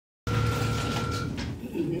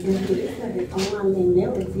It's like it's online and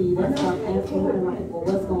mail it to you. That's why I'm asking her, like, well,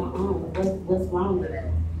 what's going on? What's wrong with it?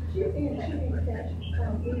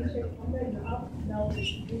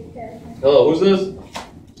 Hello, who's this?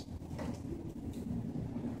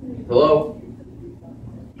 Hello?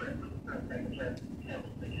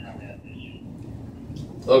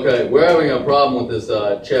 Okay, we're having a problem with this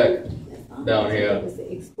check down here.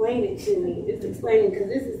 Explain it to me. Just explain it, because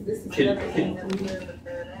this is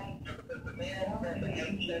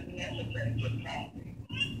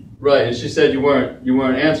Right, and she said you weren't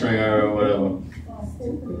answering her or whatever.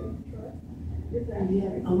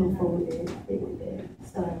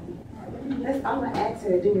 That's all I asked her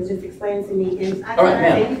to do was just explain to me. And all right,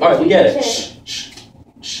 ma'am. All right, we get it. Shh, shh,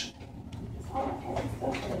 shh.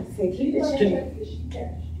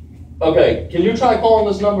 Okay, can you try calling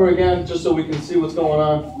this number again, just so we can see what's going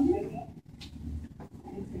on?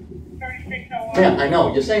 Yeah, I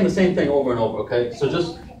know. You're saying the same thing over and over, okay? So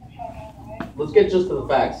just, let's get just to the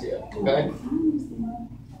facts here, okay?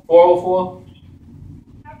 404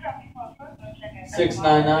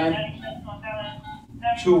 699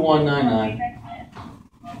 2199.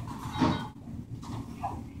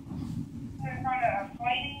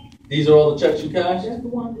 These are all the checks you cashed?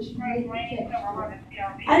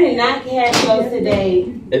 I did not cash those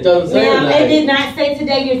today. It doesn't say Ma'am, today. it did not say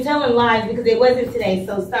today. You're telling lies because it wasn't today.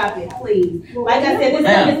 So stop it, please. Like I said, this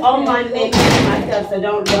stuff is online and myself, so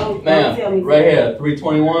don't tell me. Right here,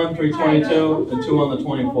 321, 322, and 2 on the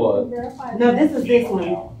 24th. No, this is this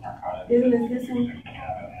one. Isn't this one?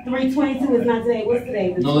 322 is not today. What's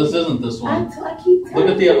today? No, this isn't this one. I keep telling Look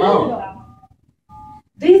at the amount.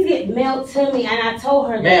 These get mailed to me, and I told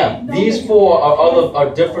her that. Ma'am, these 4 are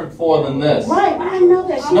different 4 than this. Right, I know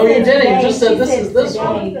that. No, you didn't. You just said this is this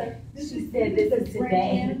one. She said this is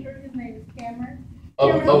today. His name is Cameron.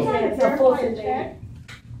 Oh.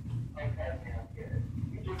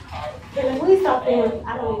 Can we stop there? I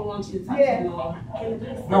don't even want you to talk to me more.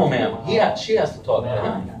 No, ma'am. She has to talk to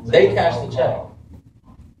him. They cashed the check.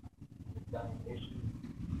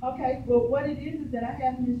 Okay, well, what it is that I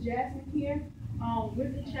have Ms. Jasmine here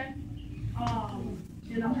with the check,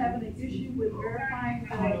 and I'm having an issue with verifying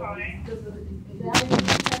the value of the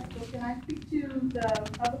check. So can I speak to the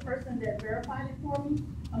other person that verified it for me,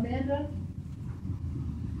 Amanda?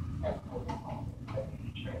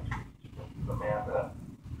 Amanda.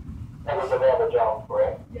 That was Amanda Jones,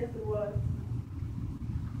 correct? Yes, it was.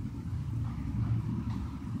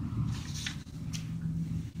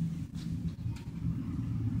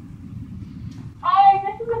 Hi,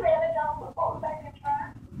 this is Amanda Jones with Phone Bank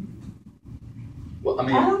Insurance. Well, I I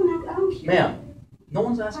don't care. ma'am, no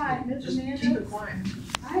one's asking. Hi, Ms. Just Amanda. keep it quiet.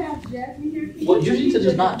 I have Jasmine here. Well, you need to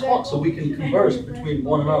just not talk so we can converse between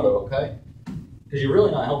one another, okay? Because you're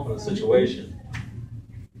really not helping the situation.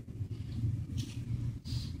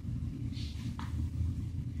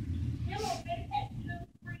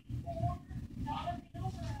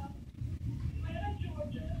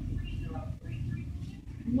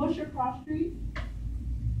 What's your cross street?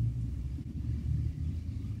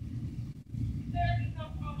 There is no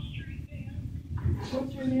cross street there.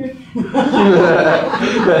 What's your nearest?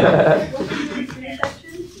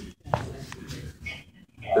 Intersection?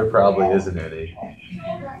 There probably isn't any.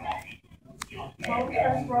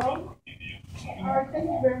 First row? All right, thank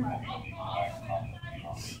you very much.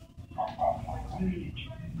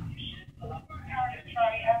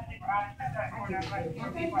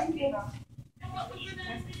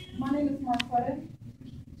 My name is Marquetta.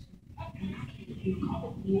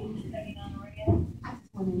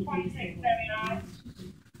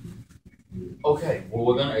 Okay, well,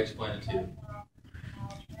 we're going to explain it to you.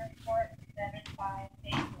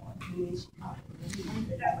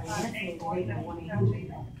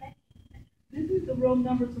 This is the real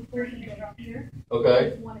number to person that here. Okay.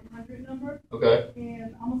 It's 1-800 number. Okay.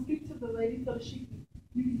 And I'm gonna speak to the lady so that you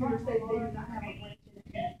can hear her say they do not have a branch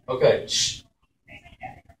in it. Okay. Shh.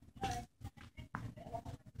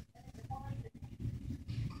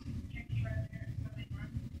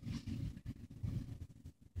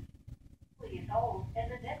 Please hold,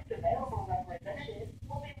 and the next available representative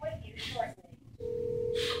will be with you shortly.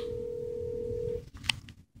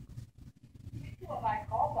 Due to a high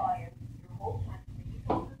call volume, your hold time may be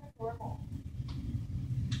longer than normal.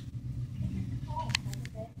 If you call from the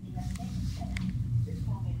bank U.S.A. this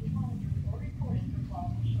call may be monitored or recorded for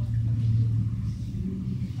quality assurance purposes.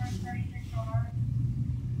 Press 36 on our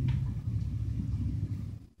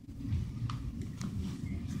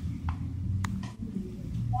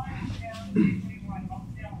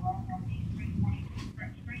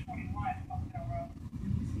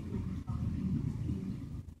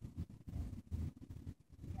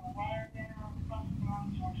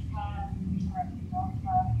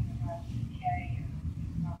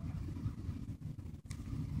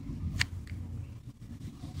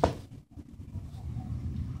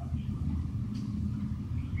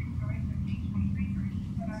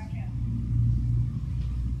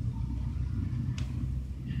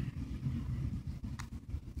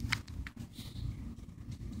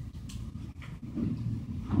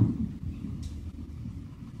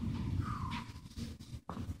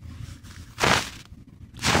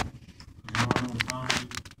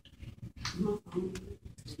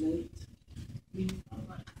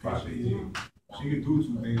Probably, yeah. She can do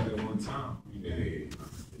two things at one time.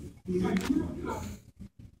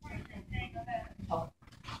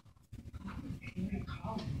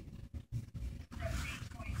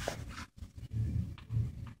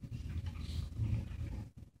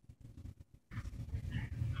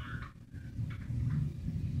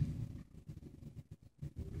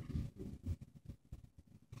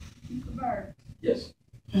 Mr. Bird. Yes.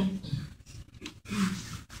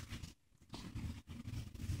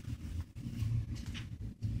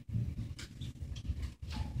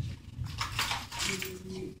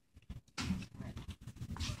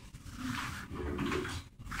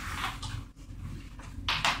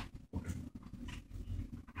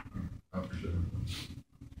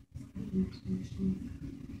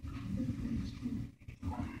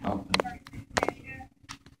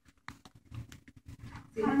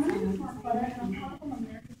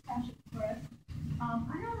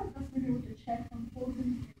 I have a customer here with a check from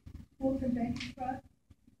Fulton Bank Trust,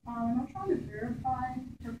 and I'm trying to verify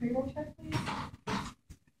her payroll check, please.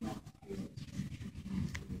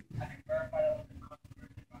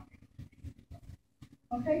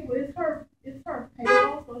 Okay, well, it's her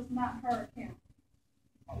payroll, so it's not her account.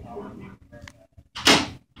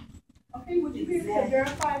 Okay, would you be able to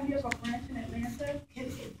verify if you have a branch in Atlanta?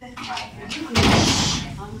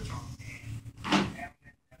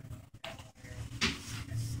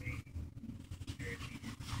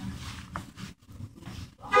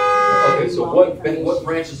 Okay, so what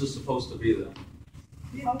branch is this supposed to be then?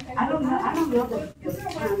 Okay. I don't know the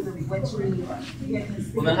terms of what you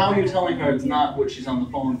need. Well, then how are you telling her it's not what she's on the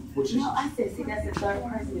phone, what she's... No, I said, see, that's the third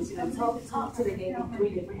person that you done talk to, they gave me 3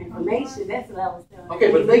 different information, that's what I was telling her.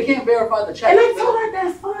 Okay, but if they can't verify the check... And I told her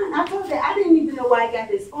that's fine, I told her I didn't even know why I got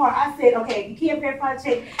this far. I said, okay, if you can't verify the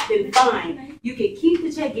check, then fine. You can keep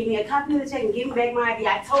the check, give me a copy of the check, and give me back my ID.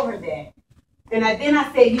 I told her that. And then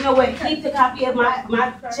I said, you know what, keep the copy of my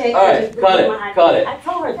check. All right, cut it. I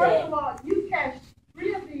told her First that. of all, you cashed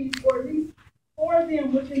 3 of these, or at least 4 of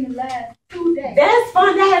them within the last 2 days. That's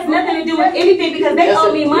fine. That has nothing to do with anything because they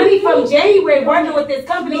owe me money from January working with this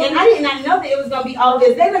company, and I did not know that it was going to be all of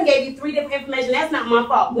this. They done gave you 3 different information. That's not my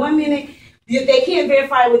fault. 1 minute, if they can't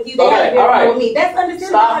verify with you, they have to verify with me. That's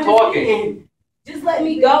understandable. Stop talking. Just let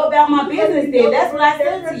me go about my business then. That's what I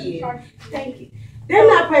said to you. Thank you. They're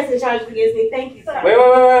not pressing charges against me. Thank you, sir.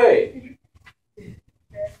 Wait.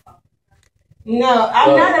 No,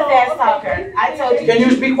 I'm not a fast talker. I told you. Can you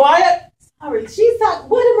just be quiet? Sorry, she's talking.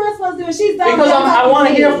 What am I supposed to do? She's talking. Because I want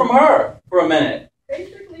to hear from her for a minute.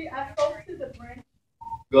 Basically, I spoke to the branch.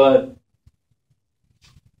 Go ahead.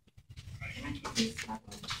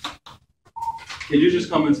 Can you just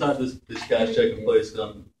come inside this cash checking place?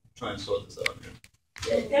 I'm trying to sort this out here. I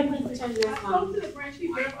spoke to the branch. He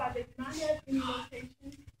verified they did not have any location.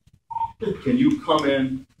 Can you come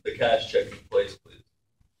in the cash checking place, please?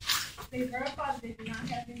 They verified they did not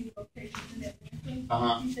have any locations in Atlanta.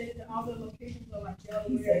 Uh-huh. He said that all the locations are like Delaware.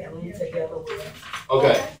 He said Atlanta, Delaware. Okay.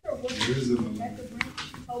 I asked her what she was at the branch.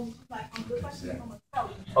 She told me she's like, looks like she's on a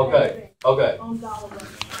phone. Okay. On Dollar.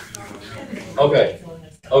 Okay.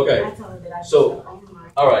 I told her that I So,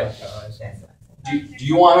 all right. That's what Do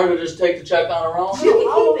you want her to just take the check on her own? You can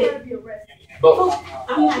I want keep her it. to be arrested. But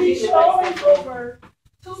I'm not She getting showed arrested. over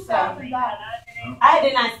 $2,000. I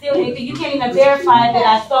did not steal anything. You can't even verify that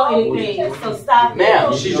I stole anything. So stop.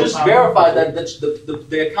 ma'am, she just verified that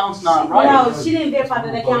the account's not right. No, she didn't verify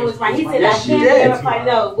that the account was right. He said Yes, I she can't did. verify.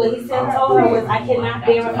 No, what he said told her was I cannot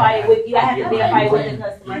verify it with you. I have to verify it with the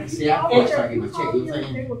customer. See, I And start getting my check. You know what I'm they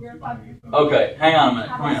saying? will verify the Okay, hang on a minute.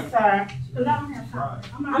 Come here. Sir, Because I don't have time.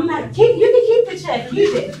 I'm not. You can keep the check.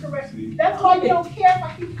 Keep it. Correct. That's why you don't care if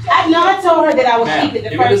I keep the check. I know. I told her that I would Ma'am, keep it the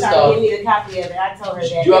give me first the time. stuff. Give me the copy of it. I told her that.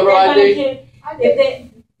 Do you have her ID?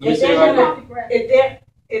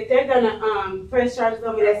 If they're gonna press charges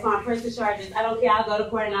on me, that's fine. Press the charges. I don't care. I'll go to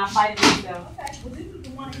court and I'll fight it myself. Okay, well, this is the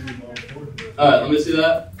one. Alright, let me see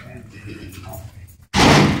that.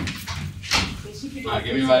 Alright,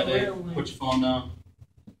 give me your ID. Put your phone down.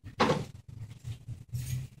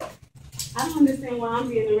 I don't understand why I'm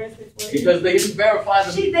being arrested for it. Because they didn't verify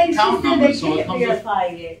the She account said number, they so it can't comes up. verify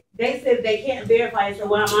it. They said they can't verify it, so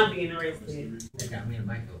why am I being arrested? They got me in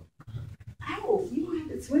my coat. Ow, you don't have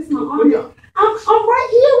to twist my arm. I'm right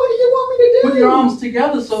here. What do you want me to do? Put your arms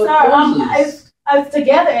together so Sir, it closes. it's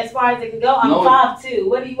together as far as it can go. I'm No. 5'2".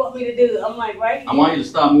 What do you want me to do? I'm like right here. I want you to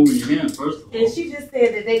stop moving your hands first of all. And she just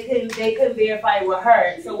said that they couldn't verify it with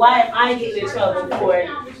her. So why am I getting in trouble for it?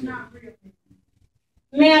 It's not real.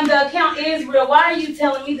 Ma'am, the account is real. Why are you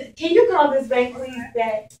telling me that? Can you call this bank please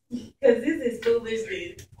back? Because this is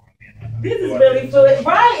foolishness. This is really for it,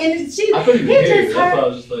 right? And she, I couldn't he even hear you. just That's why I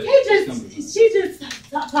heard, was just like, she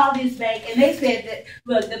just called this bank, and they said that,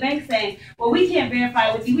 look, the bank saying, well, we can't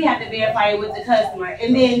verify with you, we have to verify it with the customer.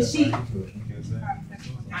 And then she,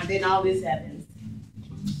 and then all this happens.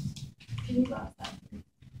 Can you go outside?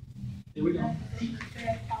 here we go.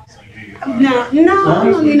 No, I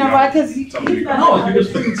don't need no ride, because he's No,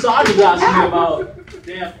 it's because Saj is asking me about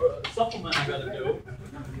damn supplement I gotta do.